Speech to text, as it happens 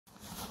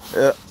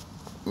Yep,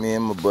 me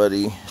and my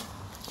buddy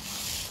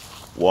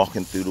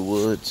walking through the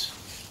woods,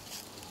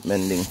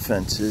 mending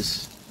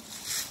fences.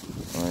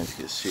 I don't know if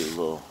you can see a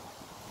little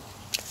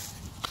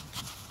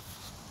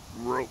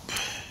rope.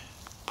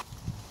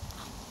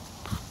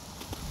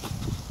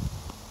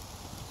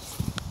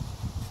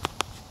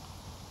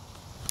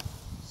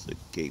 It's a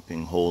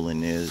gaping hole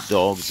in there. The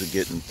dogs are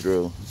getting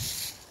through.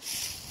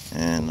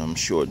 And I'm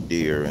sure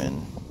deer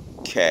and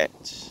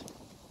cats,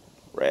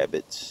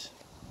 rabbits,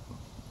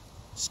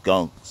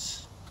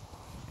 skunks,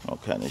 all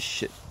kind of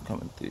shit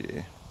coming through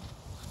there.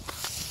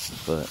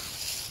 But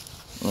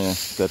yeah,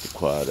 got the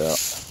quad out.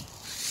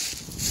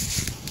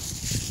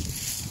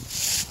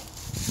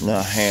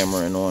 Not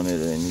hammering on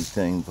it or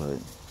anything, but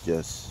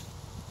just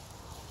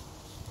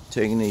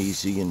taking it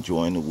easy,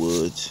 enjoying the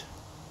woods.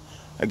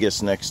 I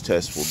guess next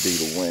test will be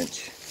the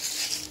winch.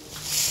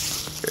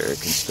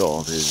 Eric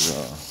installed his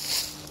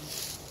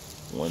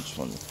winch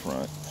on the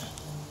front.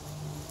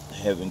 I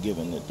haven't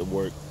given it to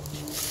work.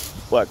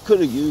 Well, I could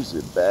have used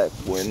it back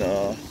when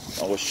I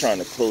was trying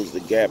to close the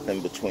gap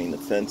in between the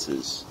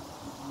fences.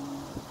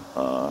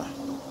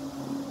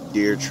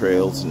 Deer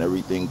trails and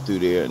everything through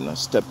there, and I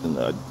stepped in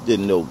I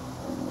didn't know.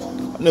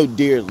 I know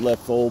deer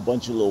left a whole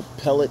bunch of little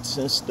pellets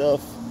and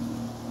stuff,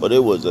 but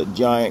it was a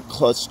giant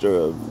cluster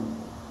of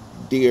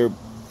deer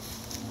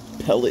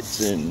pellets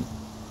and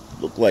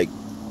looked like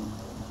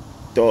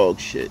dog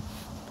shit.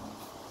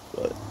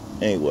 But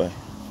anyway,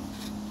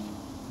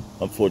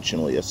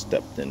 unfortunately I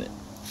stepped in it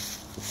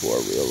before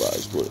I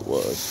realized what it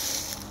was.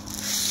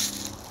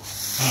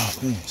 Oh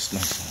man, it's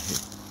nice out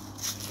here.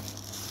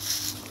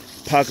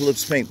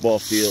 Apocalypse paintball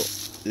field.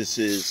 This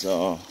is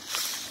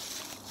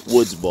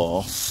woods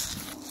ball,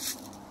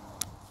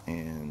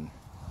 and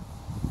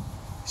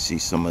see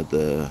some of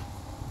the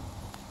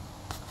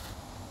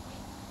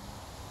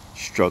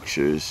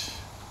structures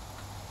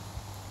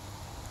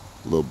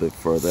a little bit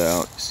further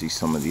out. See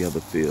some of the other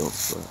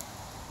fields,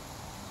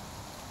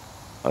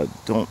 but I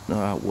don't know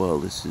how well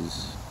this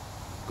is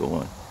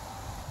going.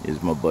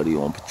 Here's my buddy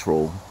on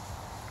patrol,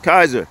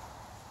 Kaiser.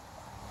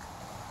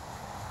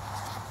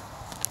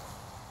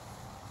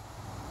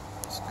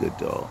 It's a good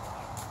dog.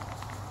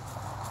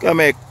 Come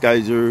here,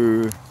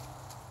 Kaiser.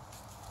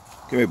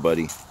 Come here,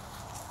 buddy.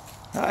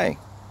 Hi.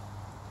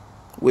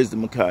 Where's the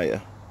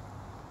Micaiah?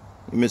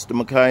 You missed the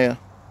Micaiah?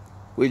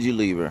 Where'd you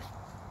leave her?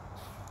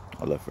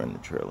 I left her in the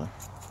trailer.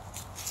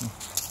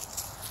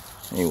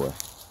 Anyway,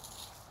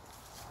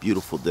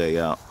 beautiful day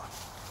out.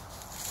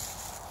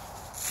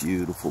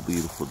 Beautiful,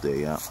 beautiful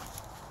day out.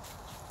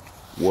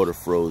 Water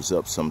froze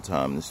up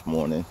sometime this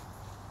morning,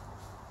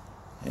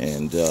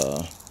 and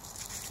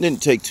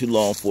didn't take too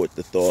long for it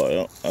to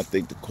thaw. I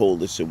think the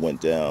coldest it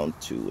went down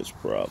to was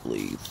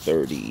probably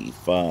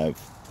 35.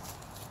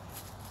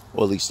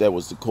 Or at least that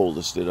was the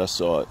coldest that I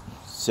saw it.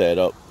 Sat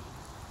up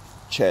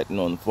chatting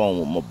on the phone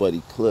with my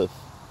buddy Cliff,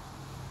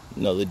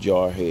 another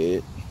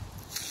jarhead,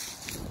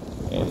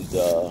 and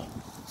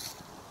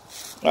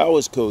I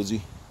was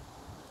cozy.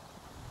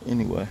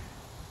 Anyway,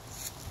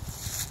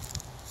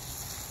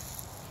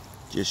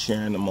 just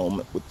sharing a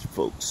moment with the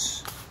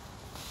folks.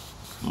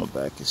 My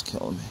back is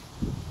killing me.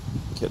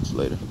 Catch you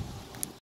later.